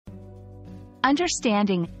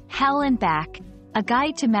Understanding hell and back, a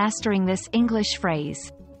guide to mastering this English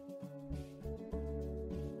phrase.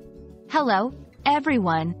 Hello,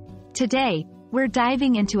 everyone. Today, we're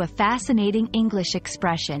diving into a fascinating English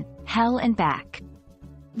expression, hell and back.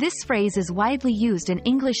 This phrase is widely used in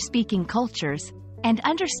English-speaking cultures, and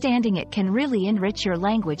understanding it can really enrich your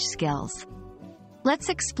language skills. Let's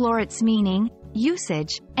explore its meaning,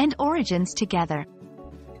 usage, and origins together.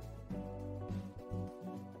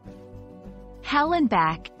 Hell and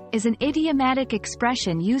back is an idiomatic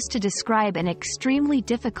expression used to describe an extremely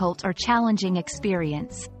difficult or challenging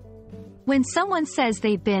experience. When someone says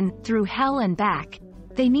they've been through hell and back,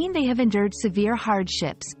 they mean they have endured severe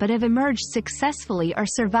hardships but have emerged successfully or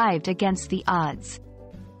survived against the odds.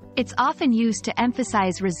 It's often used to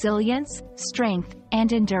emphasize resilience, strength,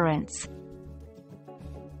 and endurance.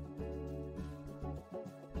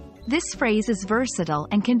 This phrase is versatile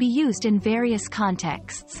and can be used in various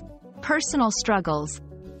contexts. Personal struggles.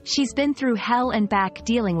 She's been through hell and back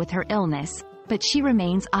dealing with her illness, but she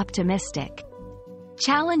remains optimistic.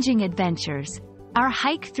 Challenging adventures. Our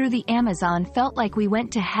hike through the Amazon felt like we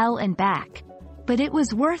went to hell and back, but it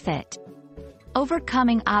was worth it.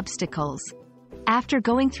 Overcoming obstacles. After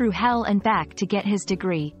going through hell and back to get his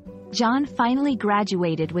degree, John finally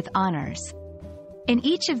graduated with honors. In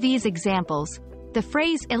each of these examples, the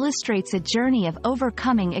phrase illustrates a journey of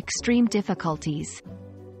overcoming extreme difficulties.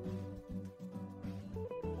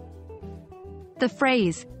 The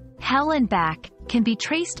phrase, hell and back, can be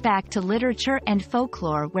traced back to literature and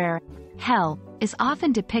folklore where hell is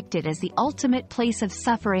often depicted as the ultimate place of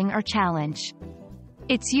suffering or challenge.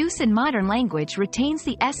 Its use in modern language retains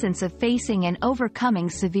the essence of facing and overcoming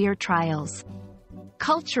severe trials.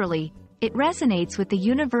 Culturally, it resonates with the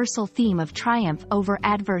universal theme of triumph over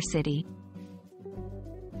adversity.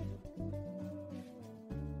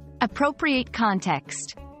 Appropriate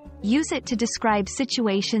context. Use it to describe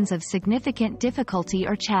situations of significant difficulty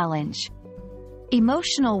or challenge.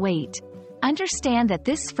 Emotional weight. Understand that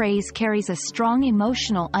this phrase carries a strong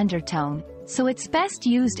emotional undertone, so it's best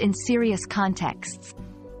used in serious contexts.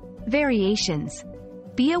 Variations.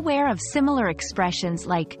 Be aware of similar expressions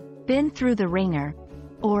like, been through the ringer,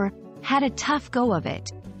 or, had a tough go of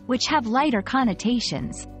it, which have lighter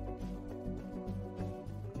connotations.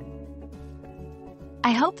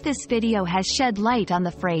 I hope this video has shed light on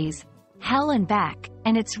the phrase, hell and back,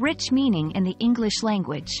 and its rich meaning in the English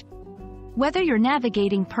language. Whether you're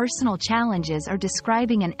navigating personal challenges or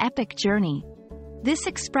describing an epic journey, this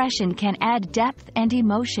expression can add depth and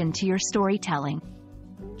emotion to your storytelling.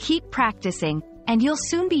 Keep practicing, and you'll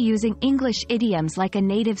soon be using English idioms like a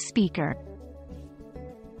native speaker.